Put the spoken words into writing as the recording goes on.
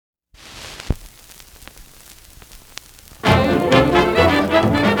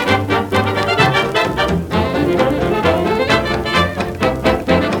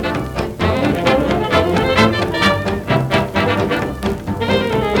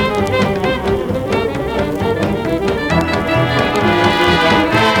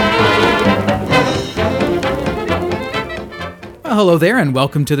hello there, and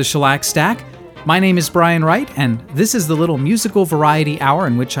welcome to the Shellac Stack. My name is Brian Wright, and this is the little musical variety hour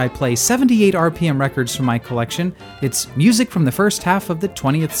in which I play 78 RPM records from my collection. It's music from the first half of the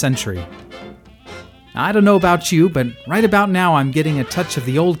 20th century. I don't know about you, but right about now I'm getting a touch of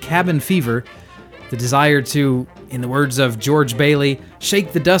the old cabin fever, the desire to, in the words of George Bailey,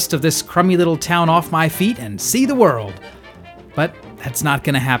 shake the dust of this crummy little town off my feet and see the world. But that's not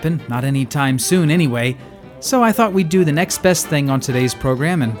going to happen, not anytime soon anyway. So I thought we'd do the next best thing on today's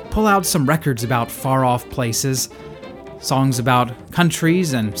program and pull out some records about far-off places, songs about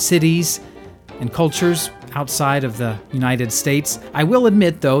countries and cities and cultures outside of the United States. I will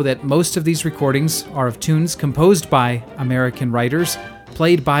admit, though, that most of these recordings are of tunes composed by American writers,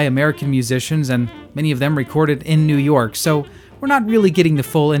 played by American musicians, and many of them recorded in New York, so we're not really getting the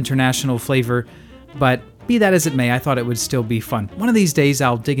full international flavor, but be that as it may, I thought it would still be fun. One of these days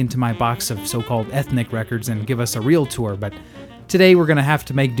I'll dig into my box of so-called ethnic records and give us a real tour, but today we're going to have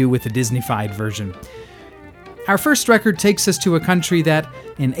to make do with the Disney-fied version. Our first record takes us to a country that,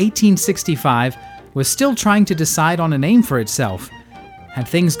 in 1865, was still trying to decide on a name for itself. Had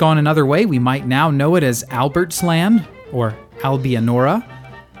things gone another way, we might now know it as Albert's Land, or Albianora,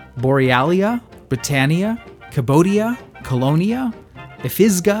 Borealia, Britannia, Cambodia, Colonia,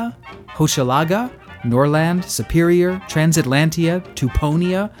 Ifizga, Hochelaga, Norland, Superior, Transatlantia,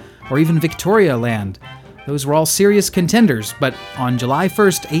 Tuponia, or even Victoria Land. Those were all serious contenders, but on July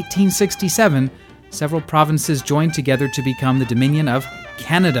 1st, 1867, several provinces joined together to become the Dominion of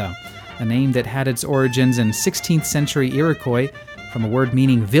Canada, a name that had its origins in 16th century Iroquois from a word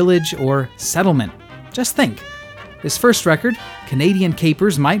meaning village or settlement. Just think, this first record, Canadian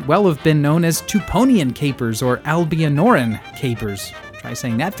Capers, might well have been known as Tuponian Capers or Albianoran Capers. Try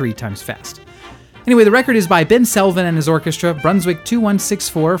saying that 3 times fast. Anyway, the record is by Ben Selvin and his orchestra, Brunswick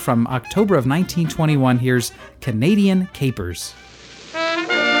 2164, from October of 1921. Here's Canadian Capers.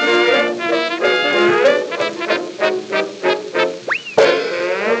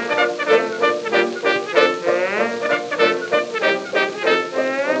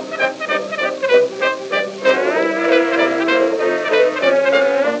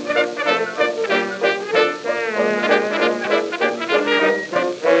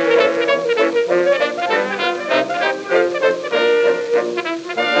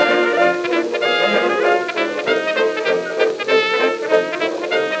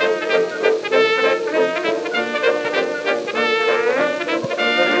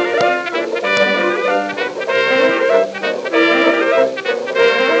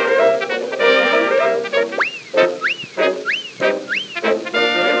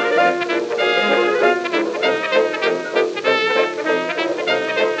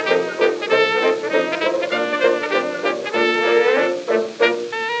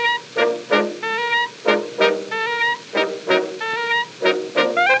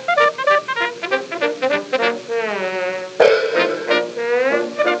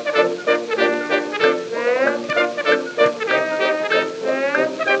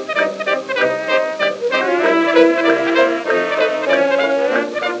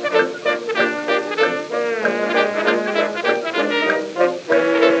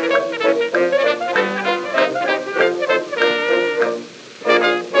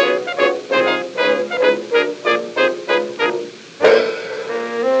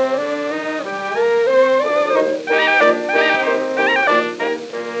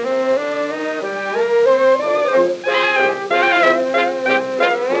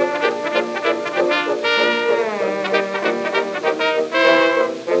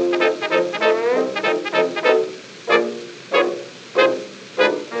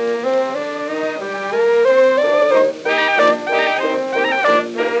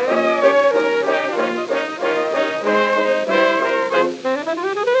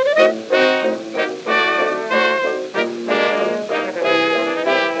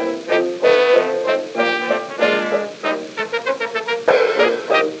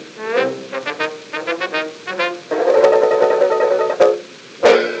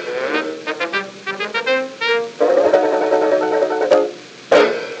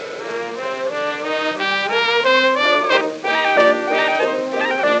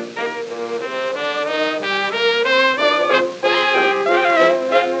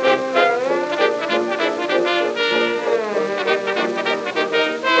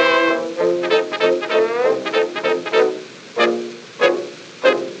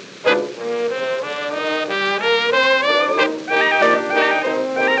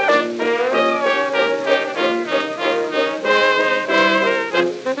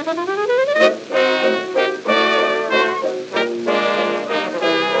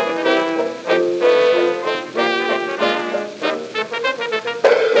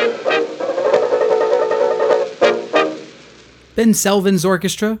 Ben Selvins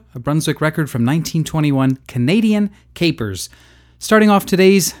Orchestra, a Brunswick record from 1921, Canadian Capers. Starting off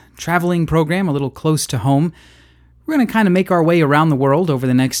today's traveling program a little close to home, we're going to kind of make our way around the world over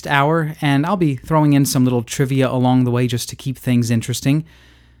the next hour, and I'll be throwing in some little trivia along the way just to keep things interesting.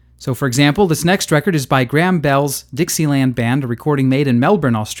 So, for example, this next record is by Graham Bell's Dixieland Band, a recording made in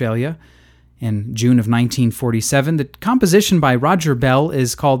Melbourne, Australia, in June of 1947. The composition by Roger Bell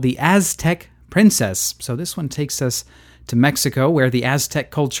is called The Aztec Princess. So this one takes us to Mexico, where the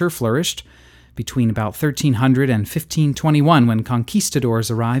Aztec culture flourished between about 1300 and 1521, when conquistadors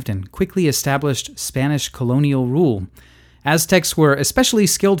arrived and quickly established Spanish colonial rule. Aztecs were especially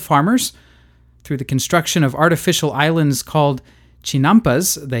skilled farmers. Through the construction of artificial islands called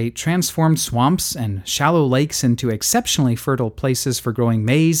chinampas, they transformed swamps and shallow lakes into exceptionally fertile places for growing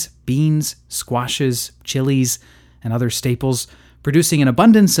maize, beans, squashes, chilies, and other staples, producing an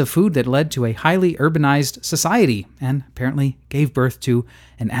abundance of food that led to a highly urbanized society and apparently gave birth to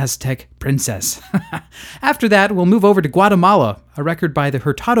an Aztec princess. After that, we'll move over to Guatemala, a record by the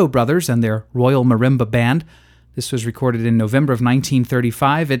Hurtado brothers and their Royal Marimba Band. This was recorded in November of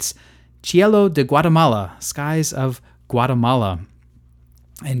 1935. It's Cielo de Guatemala, Skies of Guatemala.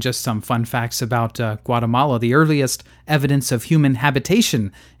 And just some fun facts about Guatemala. The earliest evidence of human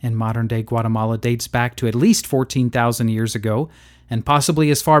habitation in modern-day Guatemala dates back to at least 14,000 years ago, and possibly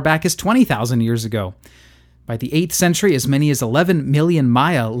as far back as 20,000 years ago. By the 8th century, as many as 11 million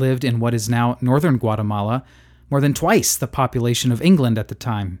Maya lived in what is now northern Guatemala, more than twice the population of England at the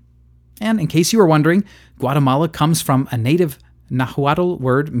time. And in case you were wondering, Guatemala comes from a native Nahuatl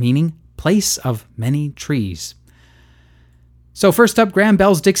word meaning place of many trees. So first up, Graham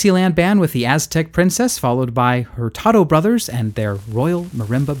Bell's Dixieland Band with the Aztec Princess, followed by Hurtado Brothers and their Royal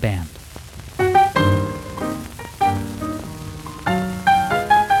Marimba Band.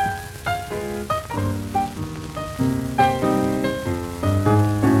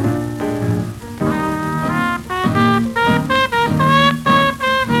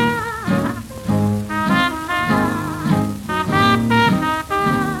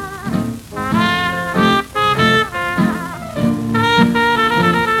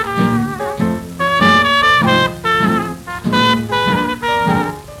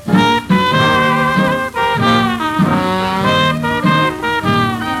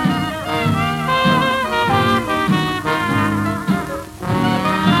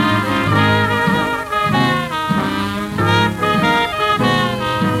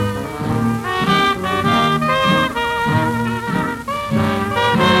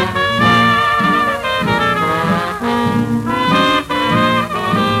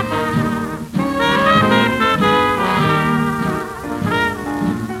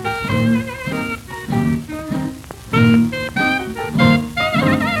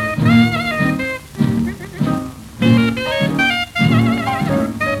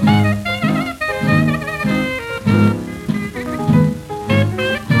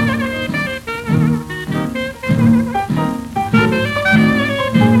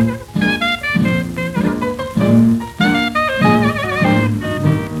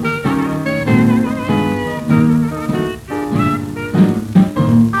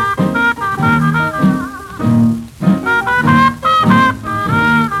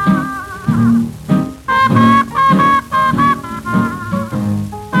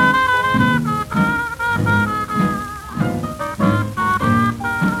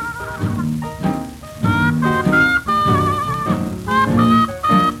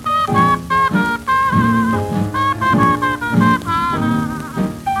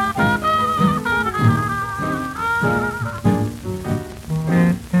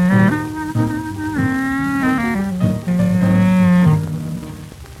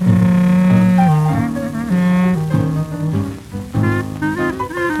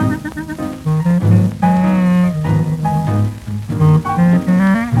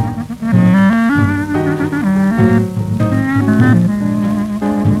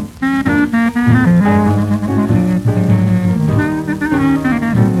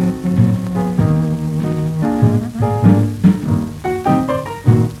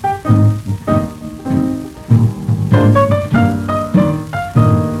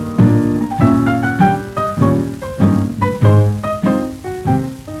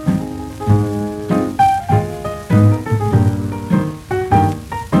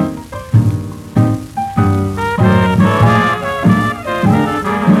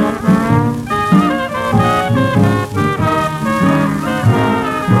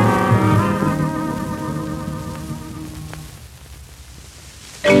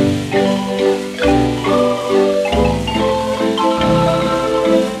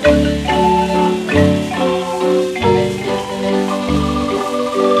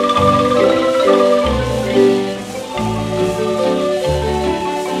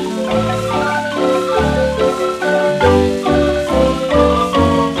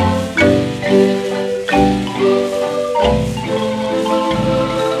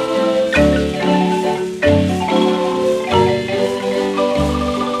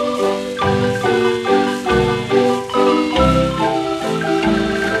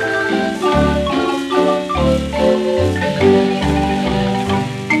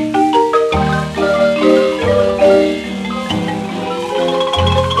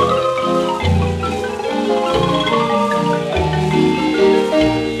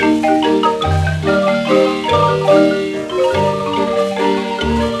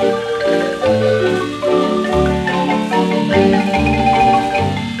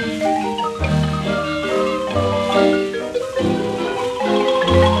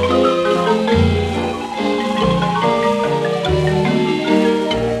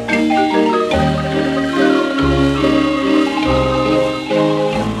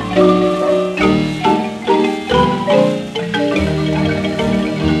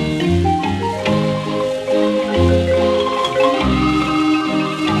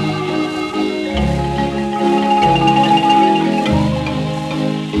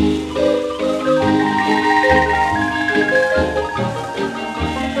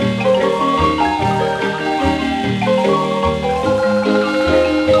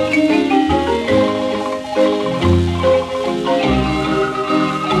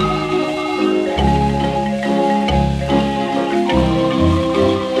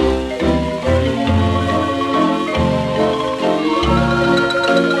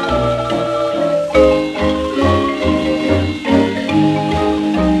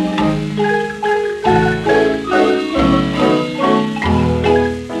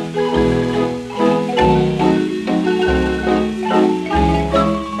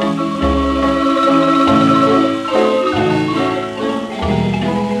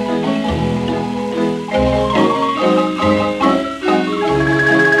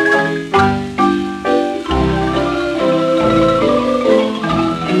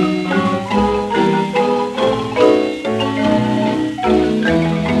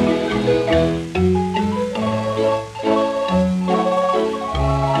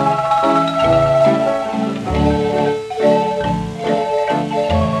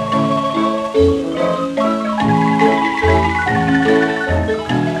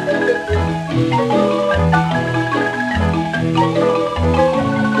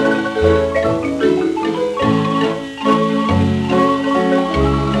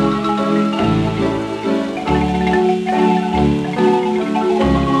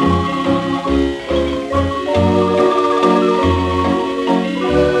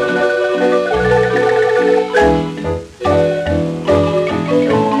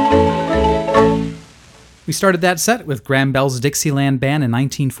 We started that set with Graham Bell's Dixieland Band in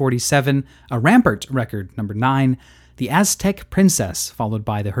 1947, a Rampart record, number 9, The Aztec Princess, followed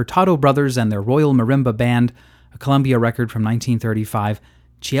by the Hurtado Brothers and their Royal Marimba Band, a Columbia record from 1935,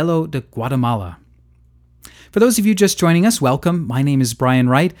 Cielo de Guatemala. For those of you just joining us, welcome. My name is Brian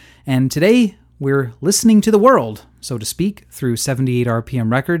Wright, and today we're listening to the world, so to speak, through 78 RPM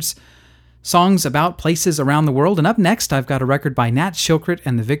records. Songs about places around the world. And up next, I've got a record by Nat Shilkret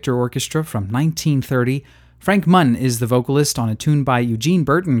and the Victor Orchestra from 1930. Frank Munn is the vocalist on a tune by Eugene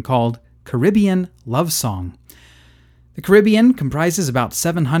Burton called Caribbean Love Song. The Caribbean comprises about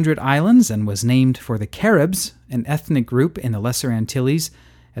 700 islands and was named for the Caribs, an ethnic group in the Lesser Antilles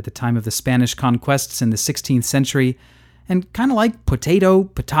at the time of the Spanish conquests in the 16th century. And kind of like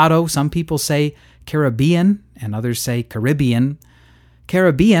potato, some people say Caribbean and others say Caribbean.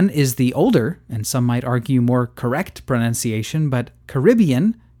 Caribbean is the older, and some might argue more correct pronunciation, but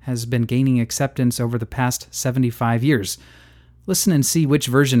Caribbean has been gaining acceptance over the past 75 years. Listen and see which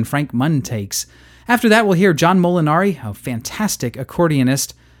version Frank Munn takes. After that, we'll hear John Molinari, a fantastic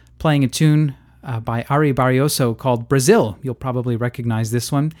accordionist, playing a tune by Ari Barrioso called Brazil. You'll probably recognize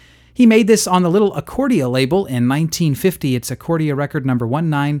this one. He made this on the Little Accordia label in 1950. It's Accordia record number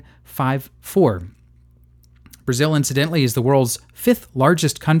 1954. Brazil, incidentally, is the world's 5th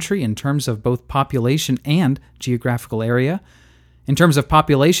largest country in terms of both population and geographical area. In terms of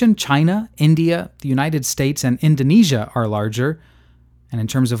population, China, India, the United States, and Indonesia are larger. And in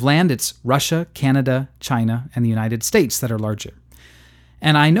terms of land, it's Russia, Canada, China, and the United States that are larger.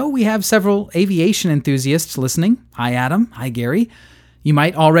 And I know we have several aviation enthusiasts listening. Hi, Adam. Hi, Gary. You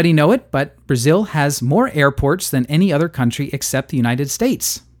might already know it, but Brazil has more airports than any other country except the United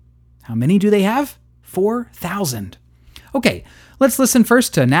States. How many do they have? 4,000. Okay, let's listen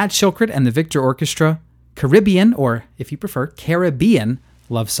first to Nat Shilkret and the Victor Orchestra, Caribbean, or if you prefer, Caribbean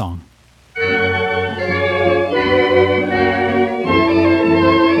Love Song.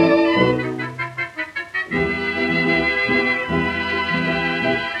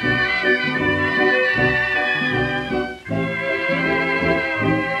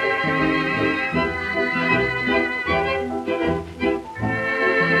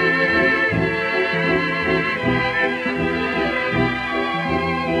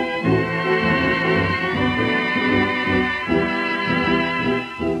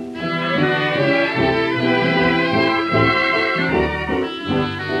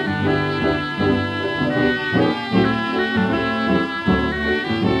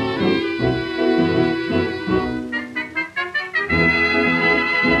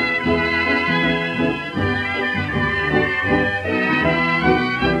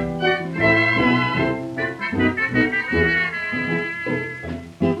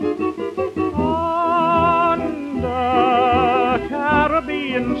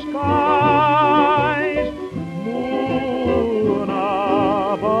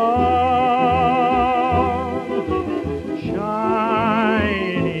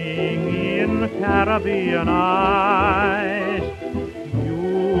 Caribbean eyes,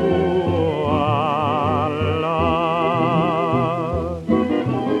 you are love.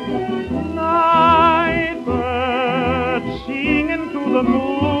 Night birds singing to the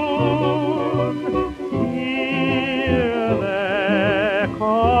moon, hear their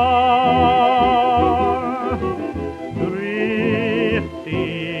call, drifting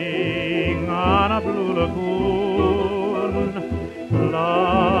on a blue lagoon.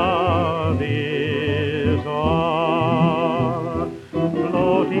 Love is all,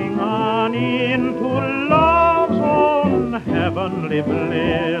 floating on into love's own heavenly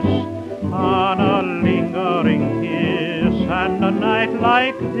bliss, on a lingering kiss and a night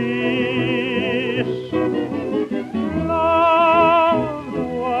like this. Loved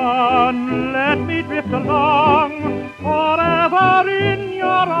one, let me drift along forever in your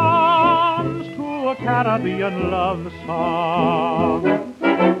arms to a Caribbean love song.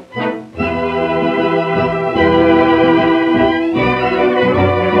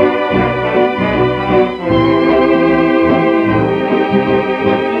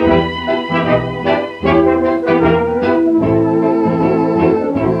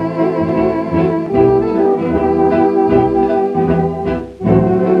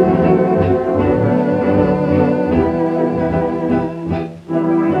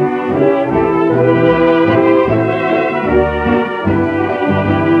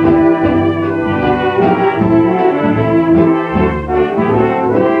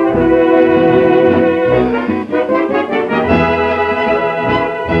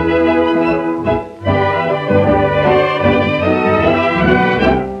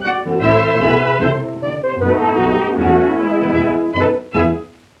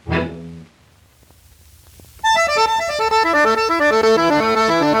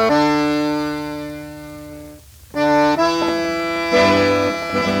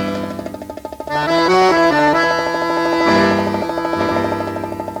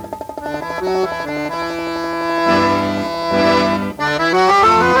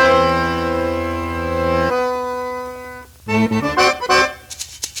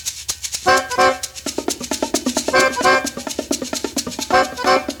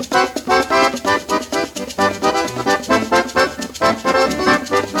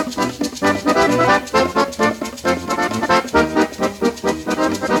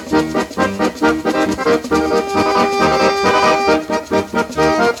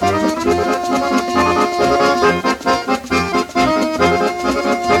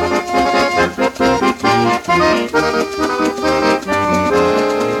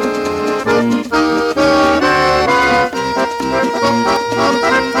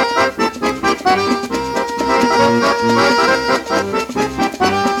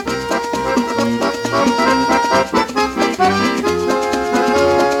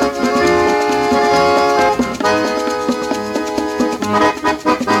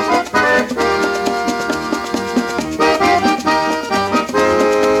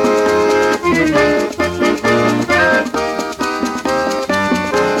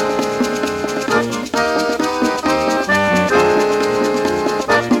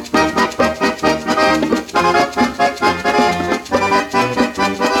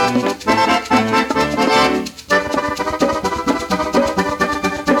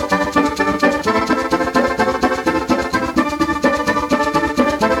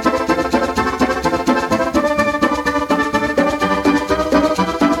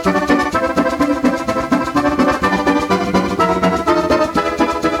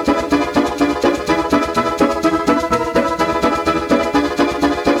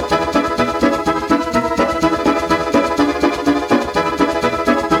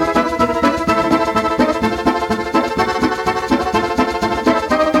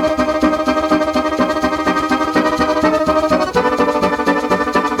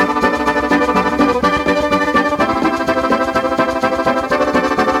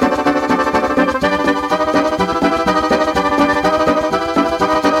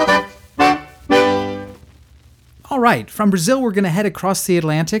 right, from Brazil, we're going to head across the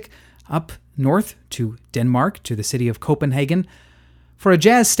Atlantic, up north to Denmark, to the city of Copenhagen, for a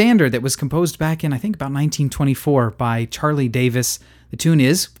jazz standard that was composed back in, I think, about 1924 by Charlie Davis. The tune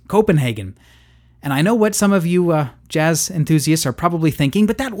is Copenhagen. And I know what some of you jazz enthusiasts are probably thinking,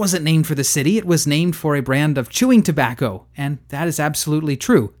 but that wasn't named for the city. It was named for a brand of chewing tobacco, and that is absolutely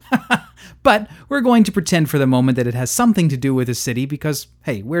true. But we're going to pretend for the moment that it has something to do with the city because,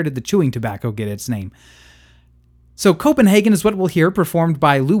 hey, where did the chewing tobacco get its name? So Copenhagen is what we'll hear performed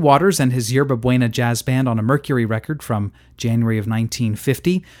by Lou Waters and his Yerba Buena Jazz Band on a Mercury record from January of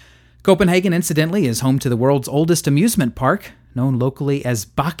 1950. Copenhagen, incidentally, is home to the world's oldest amusement park, known locally as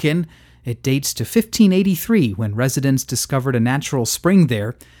Bakken. It dates to 1583 when residents discovered a natural spring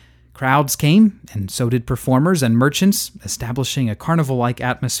there. Crowds came, and so did performers and merchants, establishing a carnival-like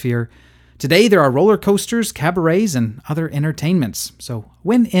atmosphere. Today there are roller coasters, cabarets, and other entertainments. So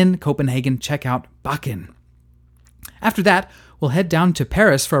when in Copenhagen, check out Bakken. After that, we'll head down to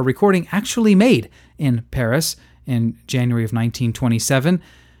Paris for a recording actually made in Paris in January of 1927.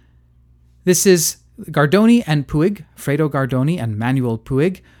 This is Gardoni and Puig, Fredo Gardoni and Manuel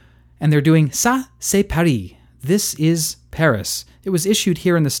Puig, and they're doing Ça, c'est Paris. This is Paris. It was issued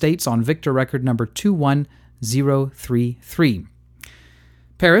here in the States on Victor record number 21033.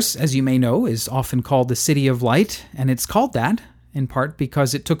 Paris, as you may know, is often called the City of Light, and it's called that in part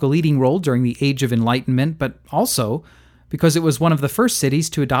because it took a leading role during the Age of Enlightenment, but also because it was one of the first cities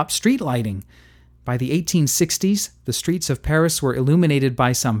to adopt street lighting. By the 1860s, the streets of Paris were illuminated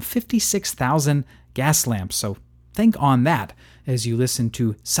by some 56,000 gas lamps, so think on that as you listen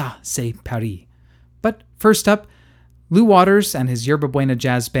to Ça, c'est Paris. But first up, Lou Waters and his Yerba Buena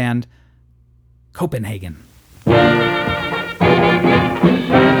Jazz Band, Copenhagen.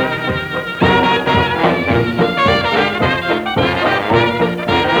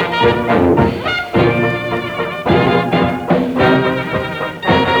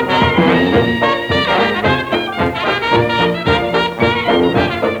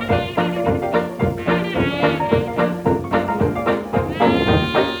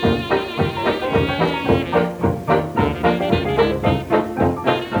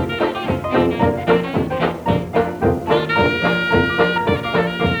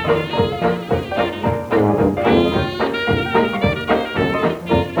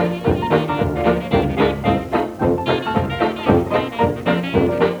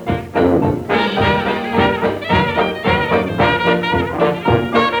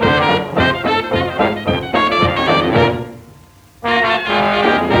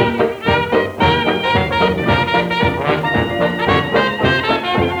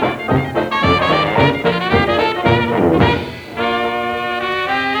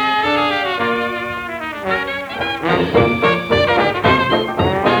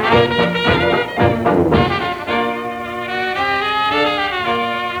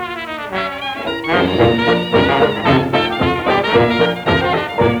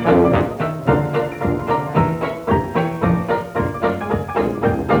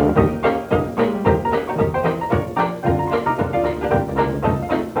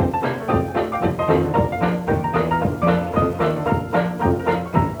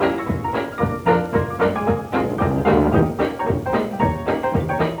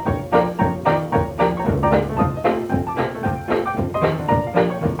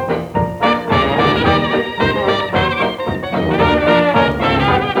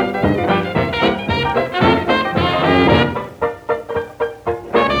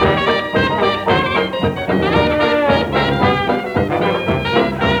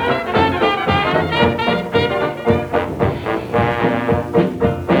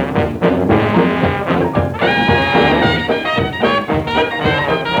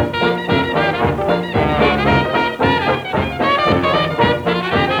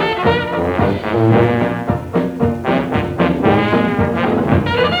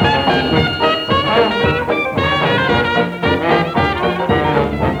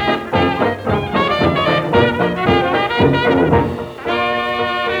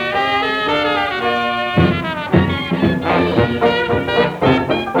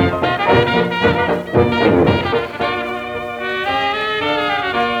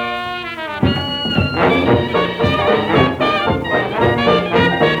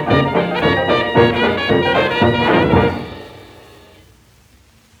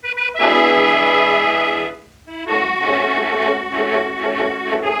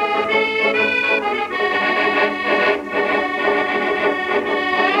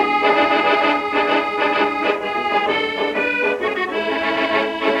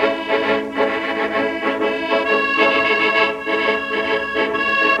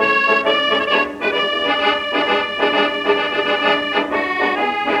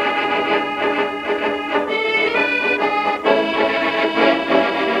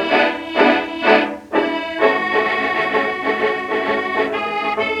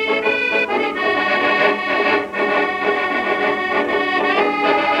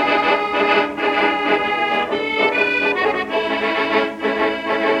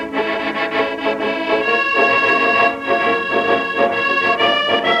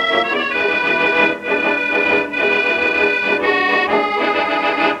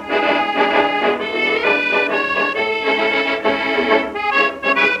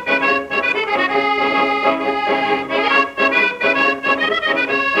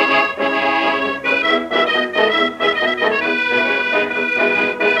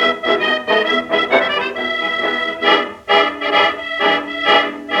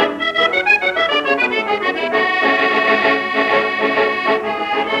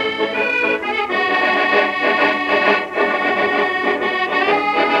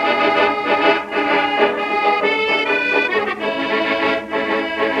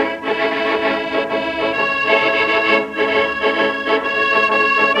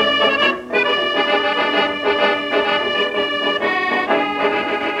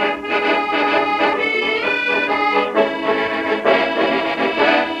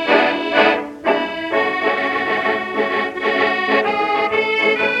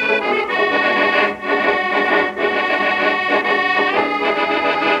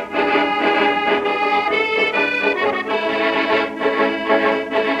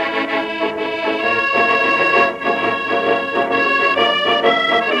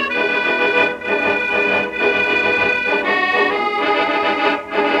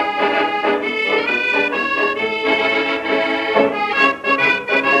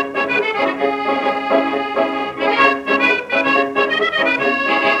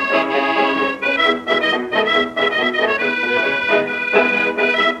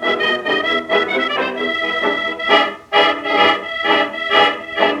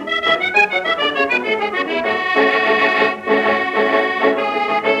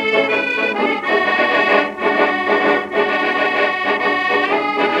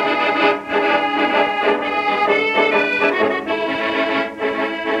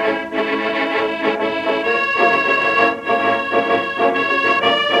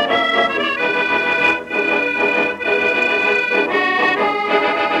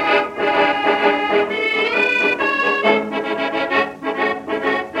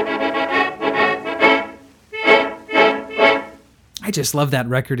 I just love that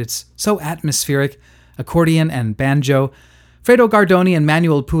record. It's so atmospheric. Accordion and banjo. Fredo Gardoni and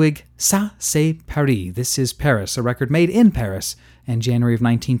Manuel Puig, Ça c'est Paris. This is Paris, a record made in Paris in January of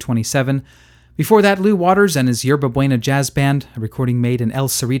 1927. Before that, Lou Waters and his Yerba Buena Jazz Band, a recording made in El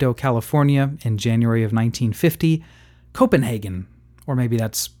Cerrito, California in January of 1950. Copenhagen, or maybe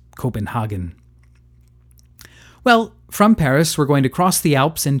that's Copenhagen. Well, from Paris, we're going to cross the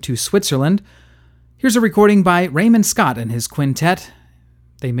Alps into Switzerland. Here's a recording by Raymond Scott and his quintet.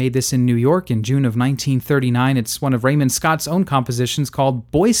 They made this in New York in June of 1939. It's one of Raymond Scott's own compositions called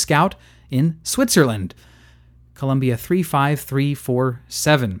Boy Scout in Switzerland. Columbia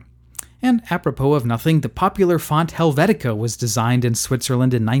 35347. And apropos of nothing, the popular font Helvetica was designed in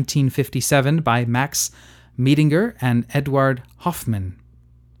Switzerland in 1957 by Max Miedinger and Eduard Hoffmann.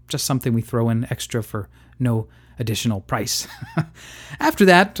 Just something we throw in extra for no additional price. After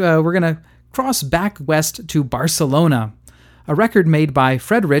that, we're going to cross back west to Barcelona. A record made by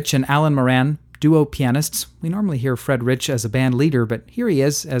Fred Rich and Alan Moran, duo pianists. We normally hear Fred Rich as a band leader, but here he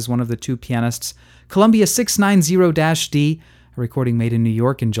is as one of the two pianists. Columbia 690-D, a recording made in New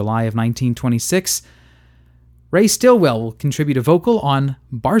York in July of 1926. Ray Stillwell will contribute a vocal on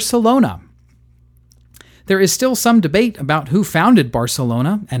Barcelona. There is still some debate about who founded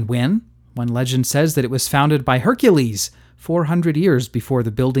Barcelona and when. One legend says that it was founded by Hercules 400 years before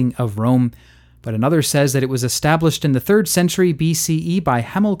the building of Rome. But another says that it was established in the 3rd century BCE by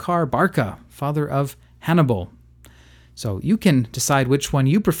Hamilcar Barca, father of Hannibal. So you can decide which one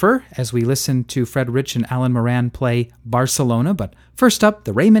you prefer as we listen to Fred Rich and Alan Moran play Barcelona. But first up,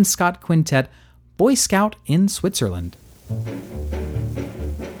 the Raymond Scott Quintet, Boy Scout in Switzerland.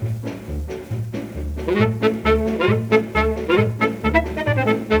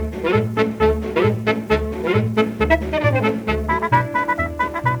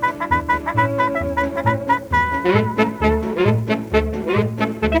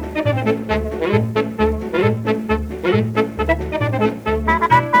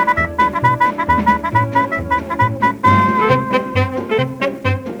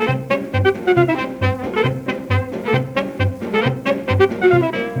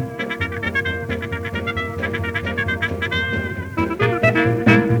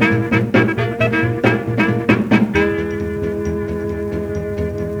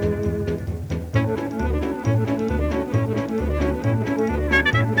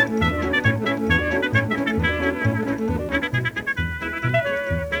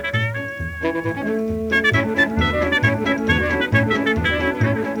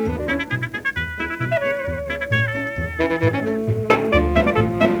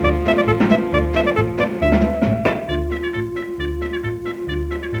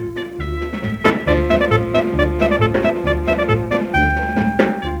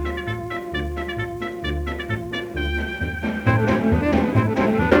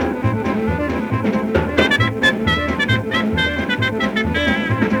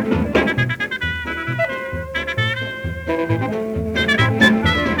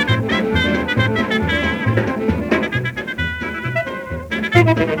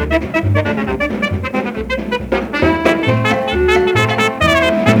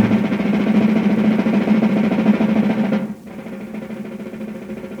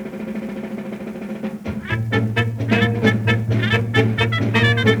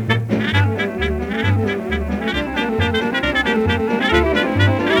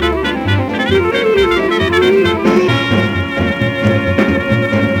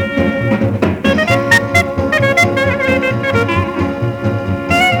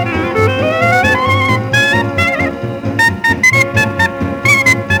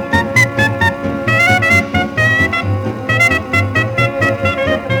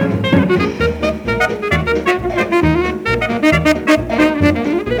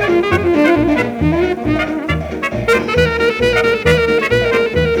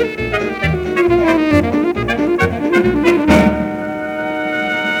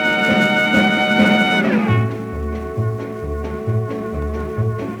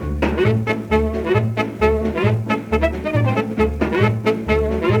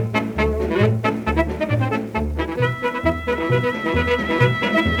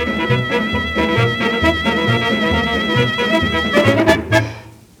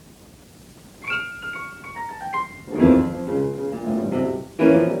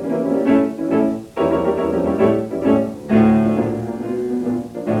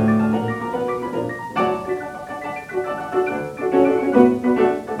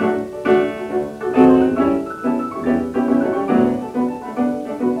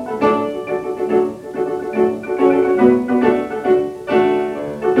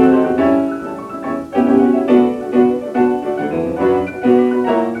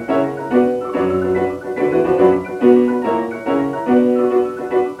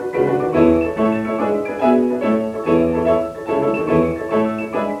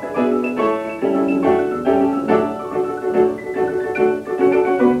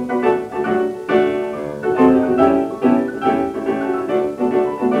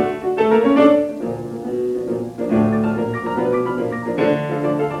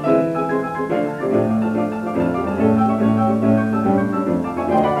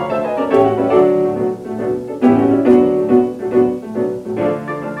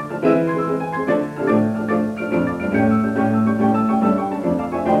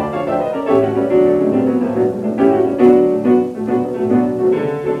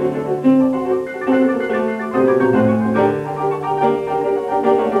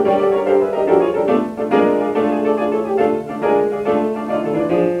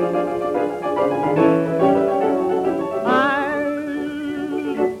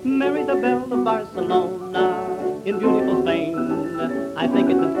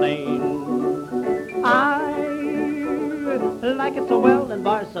 in Spain. I like it so well in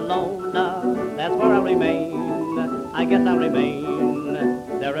Barcelona, that's where I'll remain. I guess I'll remain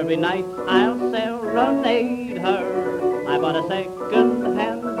there every night. I'll serenade her. I bought a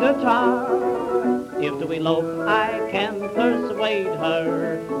second-hand guitar. If to elope I can persuade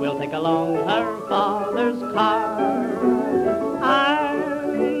her, we'll take along her father's car. I'll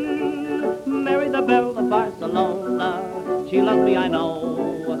marry the belle of Barcelona. She loves me, I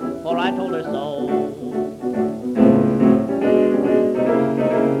know, for I told her so.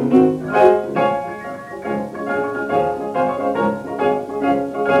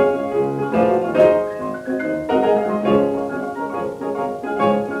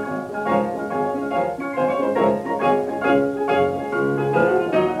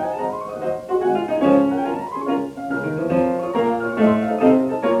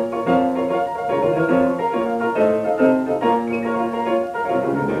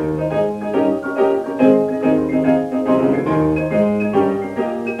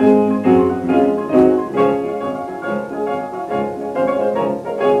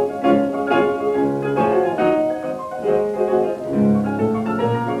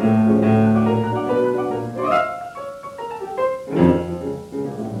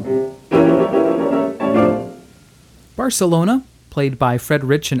 Barcelona, played by Fred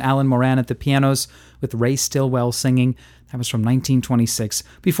Rich and Alan Moran at the pianos, with Ray Stillwell singing. That was from 1926.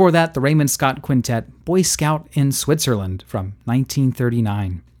 Before that, the Raymond Scott Quintet, Boy Scout in Switzerland, from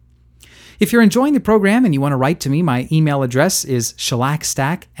 1939. If you're enjoying the program and you want to write to me, my email address is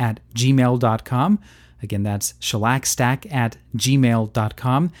shellacstack@gmail.com. Again, that's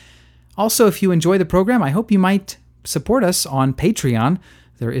shellacstack@gmail.com. Also, if you enjoy the program, I hope you might support us on Patreon.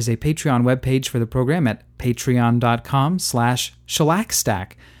 There is a Patreon webpage for the program at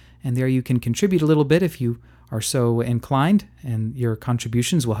patreon.com/shellacstack. And there you can contribute a little bit if you are so inclined, and your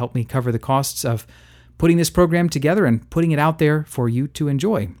contributions will help me cover the costs of putting this program together and putting it out there for you to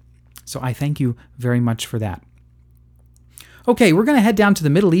enjoy. So I thank you very much for that. Okay, we're going to head down to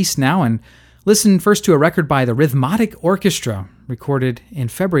the Middle East now and listen first to a record by the Rhythmatic Orchestra, recorded in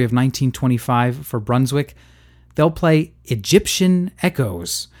February of 1925 for Brunswick. They'll play Egyptian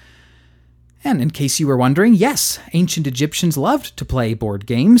Echoes. And in case you were wondering, yes, ancient Egyptians loved to play board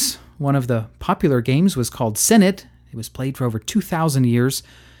games. One of the popular games was called Senet. It was played for over 2,000 years,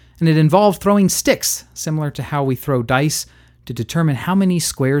 and it involved throwing sticks, similar to how we throw dice, to determine how many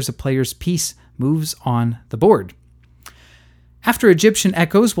squares a player's piece moves on the board. After Egyptian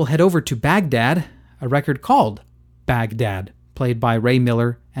Echoes, we'll head over to Baghdad, a record called Baghdad, played by Ray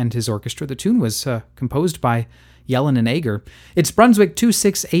Miller and his orchestra. The tune was composed by Yellen and Ager. It's Brunswick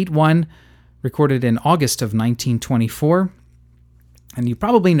 2681, recorded in August of 1924. And you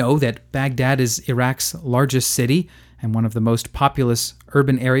probably know that Baghdad is Iraq's largest city and one of the most populous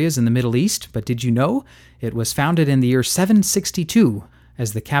urban areas in the Middle East. But did you know it was founded in the year 762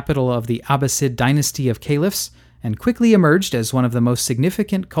 as the capital of the Abbasid dynasty of caliphs, and quickly emerged as one of the most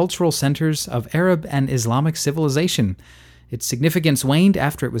significant cultural centers of Arab and Islamic civilization. Its significance waned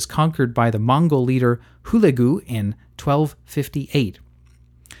after it was conquered by the Mongol leader Hulagu in 1258.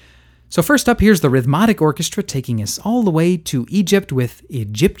 So first up, here's the Rhythmatic Orchestra taking us all the way to Egypt with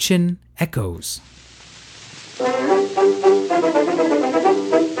Egyptian Echoes.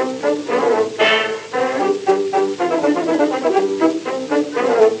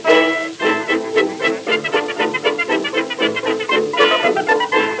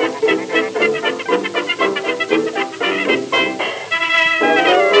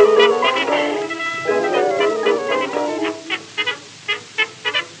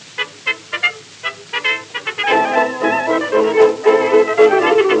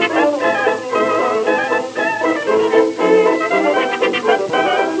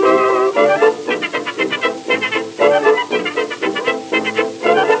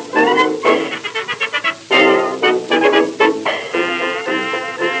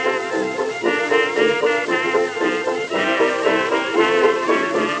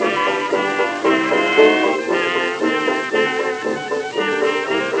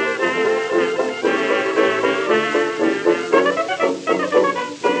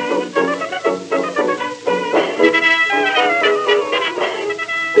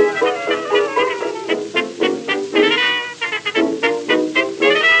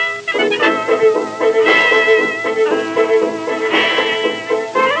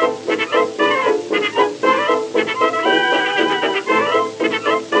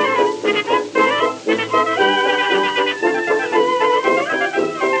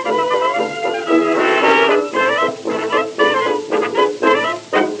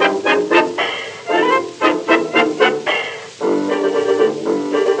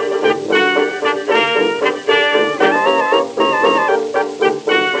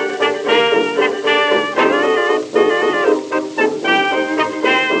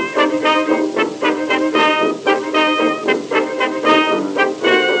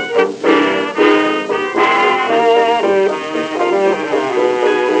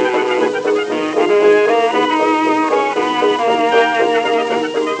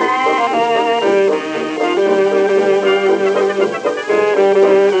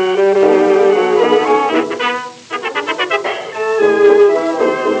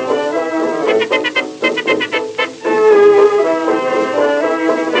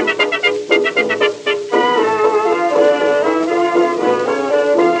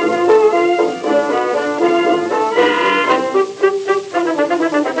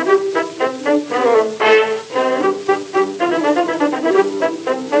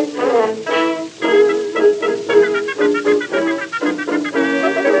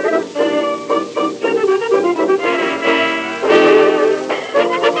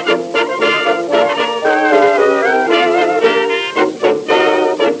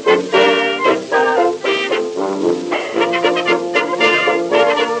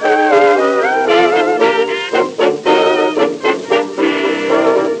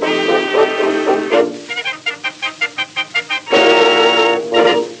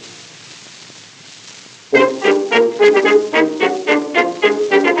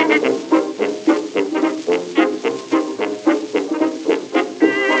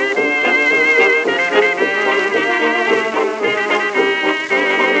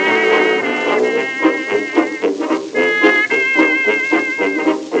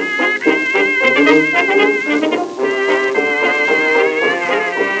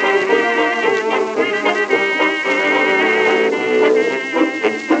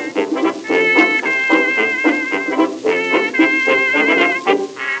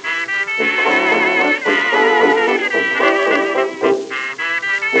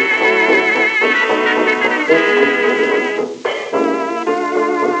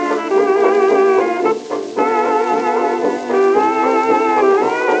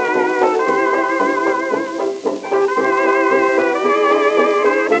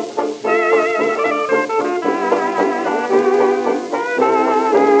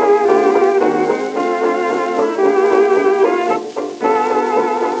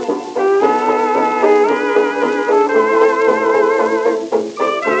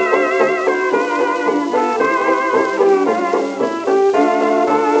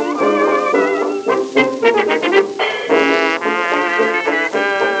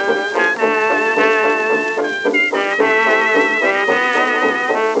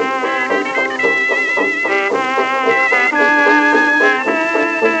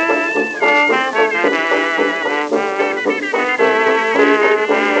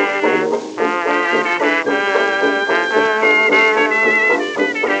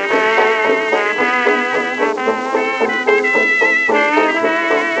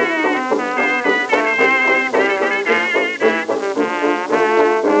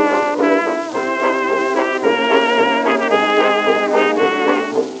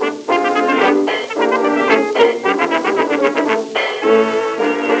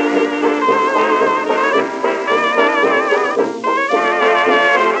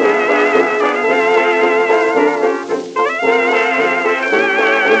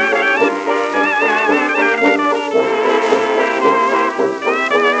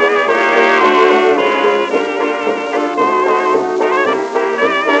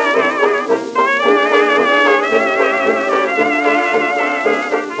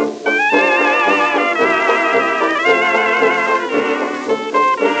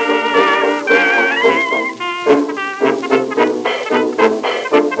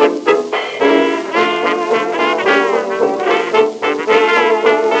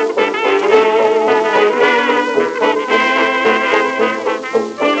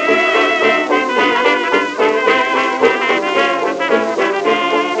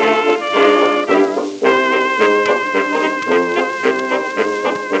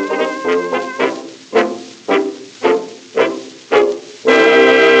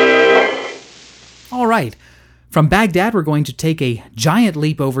 right. From Baghdad, we're going to take a giant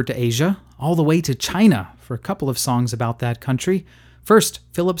leap over to Asia, all the way to China, for a couple of songs about that country. First,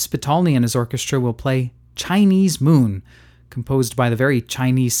 Philip Spitalny and his orchestra will play Chinese Moon, composed by the very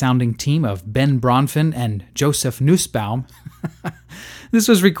Chinese-sounding team of Ben Bronfen and Joseph Nussbaum. This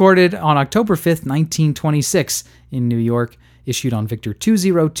was recorded on October 5th, 1926 in New York, issued on Victor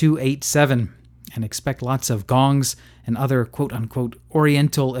 20287. And expect lots of gongs and other quote-unquote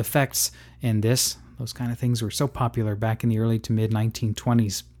oriental effects in this. Those kind of things were so popular back in the early to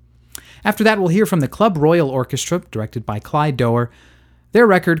mid-1920s. After that, we'll hear from the Club Royal Orchestra, directed by Clyde Doer, their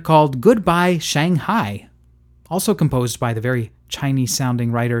record called Goodbye Shanghai, also composed by the very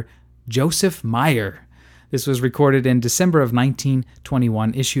Chinese-sounding writer Joseph Meyer. This was recorded in December of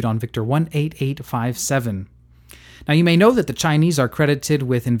 1921, issued on Victor 18857. Now, you may know that the Chinese are credited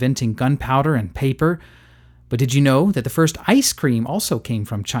with inventing gunpowder and paper, but did you know that the first ice cream also came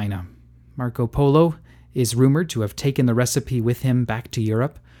from China? Marco Polo is rumored to have taken the recipe with him back to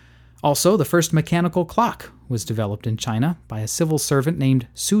Europe. Also, the first mechanical clock was developed in China by a civil servant named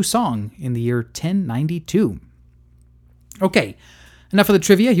Su Song in the year 1092. Okay, enough of the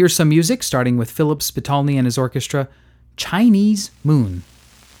trivia. Here's some music, starting with Philip Spitalny and his orchestra, Chinese Moon.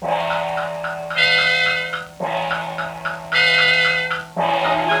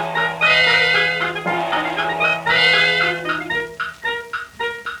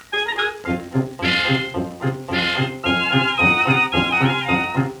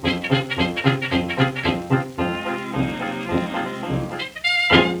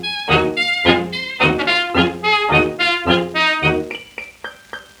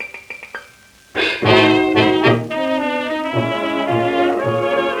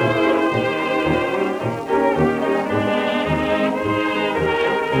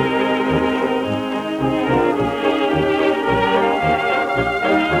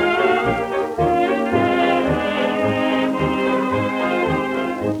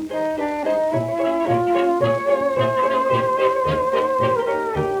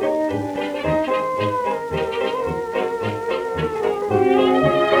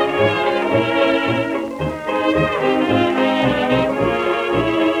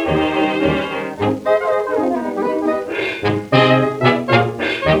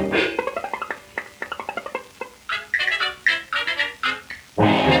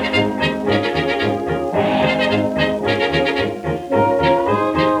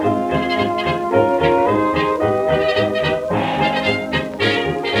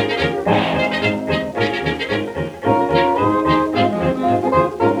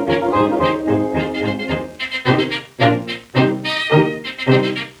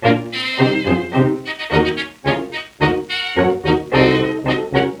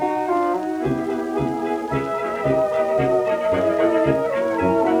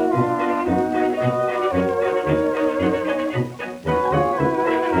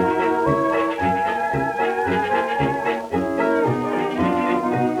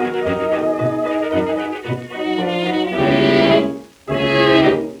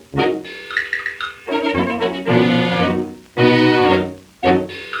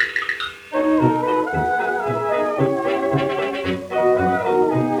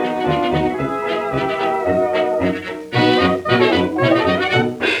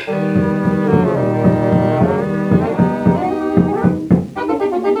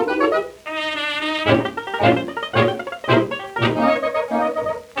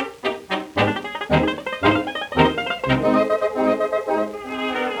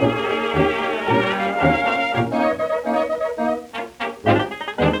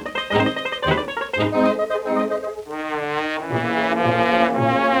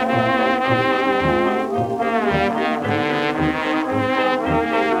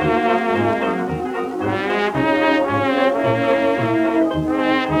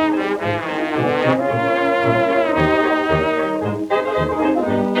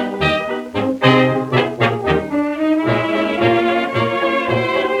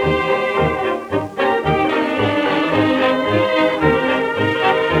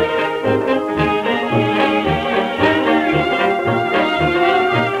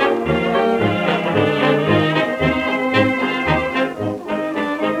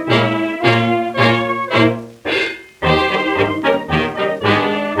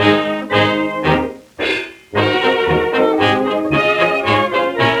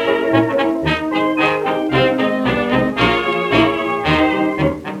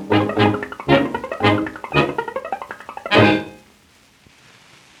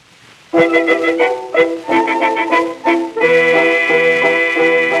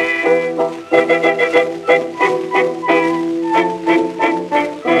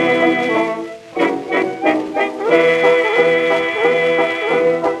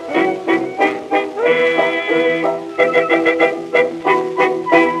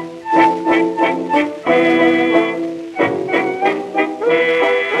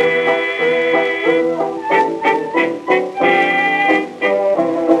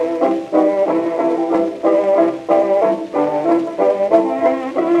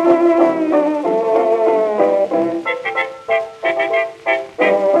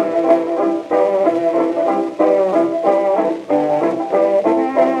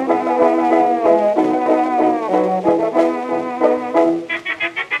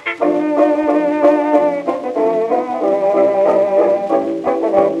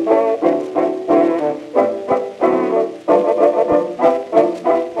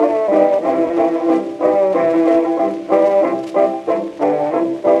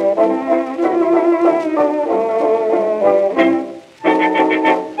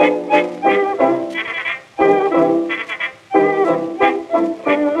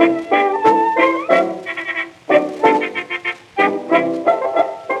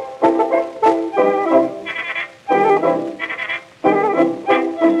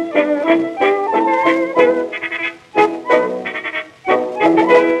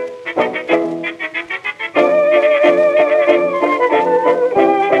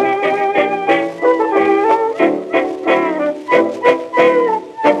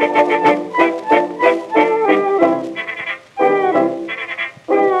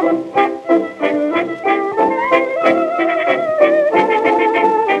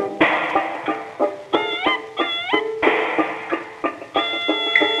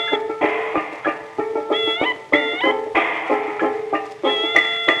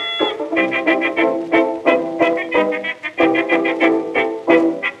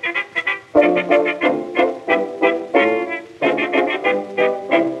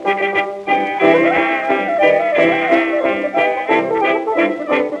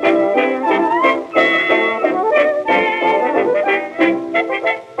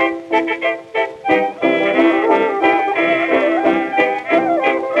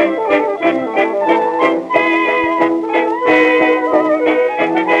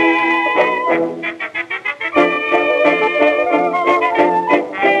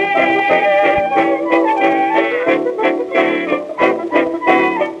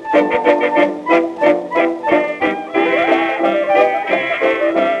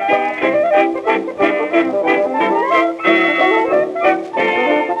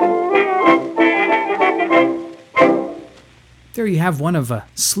 you have one of a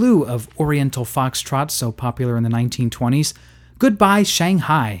slew of Oriental foxtrots so popular in the 1920s, Goodbye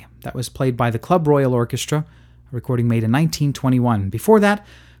Shanghai. That was played by the Club Royal Orchestra, a recording made in 1921. Before that,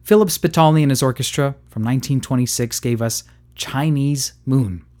 Philip Spitalny and his orchestra from 1926 gave us Chinese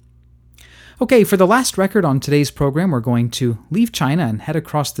Moon. Okay, for the last record on today's program, we're going to leave China and head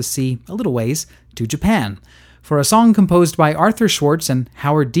across the sea a little ways to Japan for a song composed by Arthur Schwartz and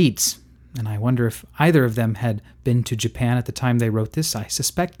Howard Dietz. And I wonder if either of them had been to Japan at the time they wrote this. I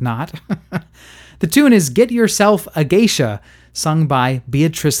suspect not. The tune is Get Yourself a Geisha, sung by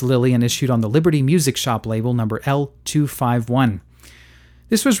Beatrice Lillie and issued on the Liberty Music Shop label number L251.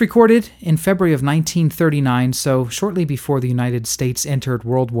 This was recorded in February of 1939, so shortly before the United States entered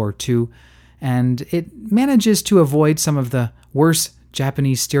World War II, and it manages to avoid some of the worst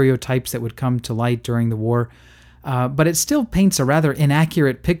Japanese stereotypes that would come to light during the war, but it still paints a rather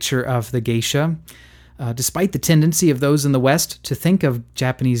inaccurate picture of the geisha, despite the tendency of those in the West to think of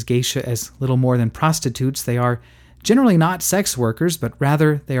Japanese geisha as little more than prostitutes. They are generally not sex workers, but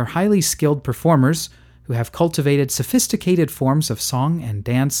rather they are highly skilled performers who have cultivated sophisticated forms of song and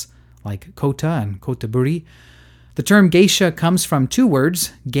dance like kota and kotaburi. The term geisha comes from two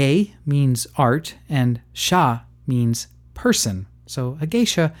words. Gei means art and sha means person. So a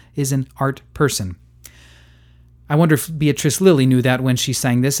geisha is an art person. I wonder if Beatrice Lillie knew that when she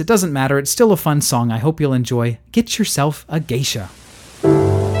sang this. It doesn't matter. It's still a fun song. I hope you'll enjoy Get Yourself a Geisha.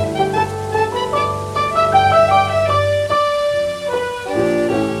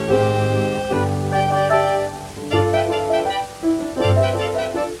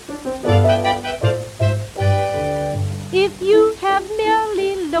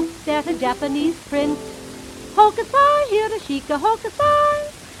 At a Japanese print, Hokusai, Hiroshika,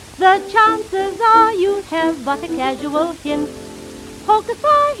 Hokusai, the chances are you'll have but a casual hint.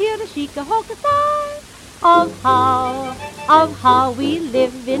 Hokusai, Hiroshika, Hokusai, of how we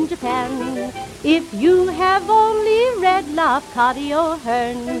live in Japan. If you have only read Lafcadio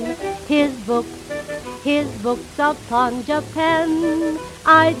Hearn, his books upon Japan,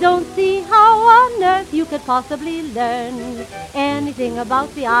 I don't see how on earth you could possibly learn anything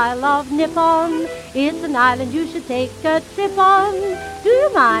about the Isle of Nippon. It's an island you should take a trip on. Do you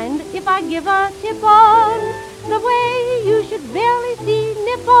mind if I give a tip on the way you should barely see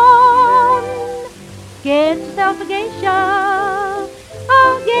Nippon? Get yourself a geisha,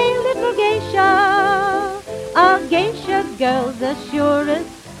 a gay little geisha. A geisha girl's the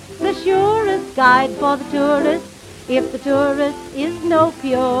surest guide for the tourist. If the tourist is no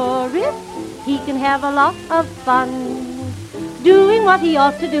purist, he can have a lot of fun doing what he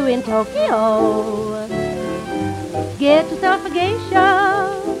ought to do in Tokyo. Get yourself a geisha,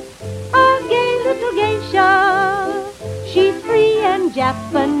 a gay little geisha. She's free and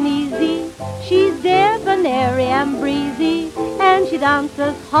Japanesey, she's debonair and breezy, and she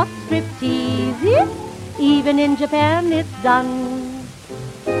dances hot striptease. Even in Japan it's done.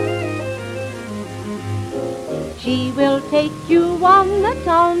 She will take you on the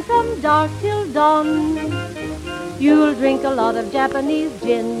town from dark till dawn. You'll drink a lot of Japanese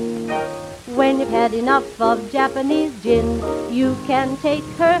gin. When you've had enough of Japanese gin, you can take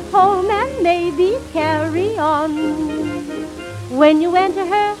her home and maybe carry on. When you enter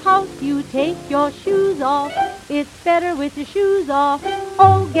her house, you take your shoes off. It's better with your shoes off.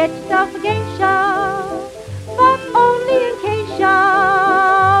 Oh, get yourself a geisha, but only in case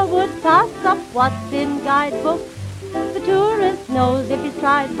ya would pass up what's in guidebooks. The tourist knows if he's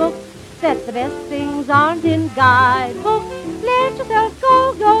tried books that the best things aren't in guidebooks. Let yourself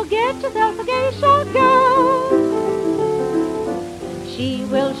go, get yourself a geisha girl. She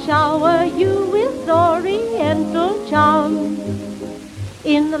will shower you with oriental charms.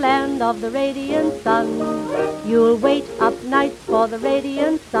 In the land of the radiant sun, you'll wait up nights for the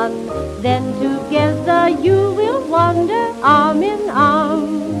radiant sun. Then together you will wander arm in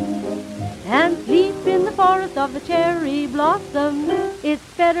arm and sleep in the forest of the cherry blossom. It's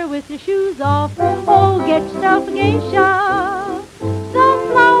better with your shoes off. Oh, get yourself a geisha, the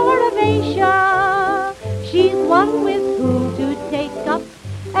flower of Asia. She's one with whom to take up.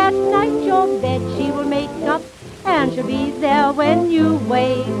 At night your bed she will make up, and she'll be there when you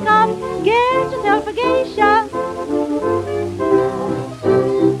wake up. Get yourself a geisha,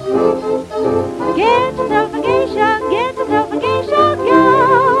 get yourself a geisha, get yourself a geisha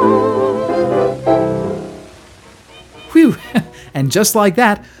girl. Whew! And just like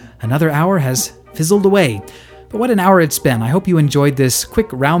that, another hour has fizzled away. But what an hour it's been. I hope you enjoyed this quick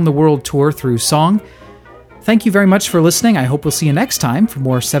round-the-world tour through song. Thank you very much for listening. I hope we'll see you next time for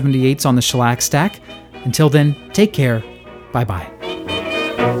more 78s on the Shellac Stack. Until then, take care. Bye-bye.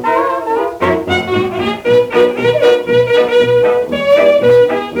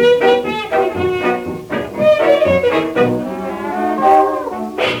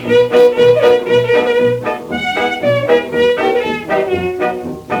 Thank you.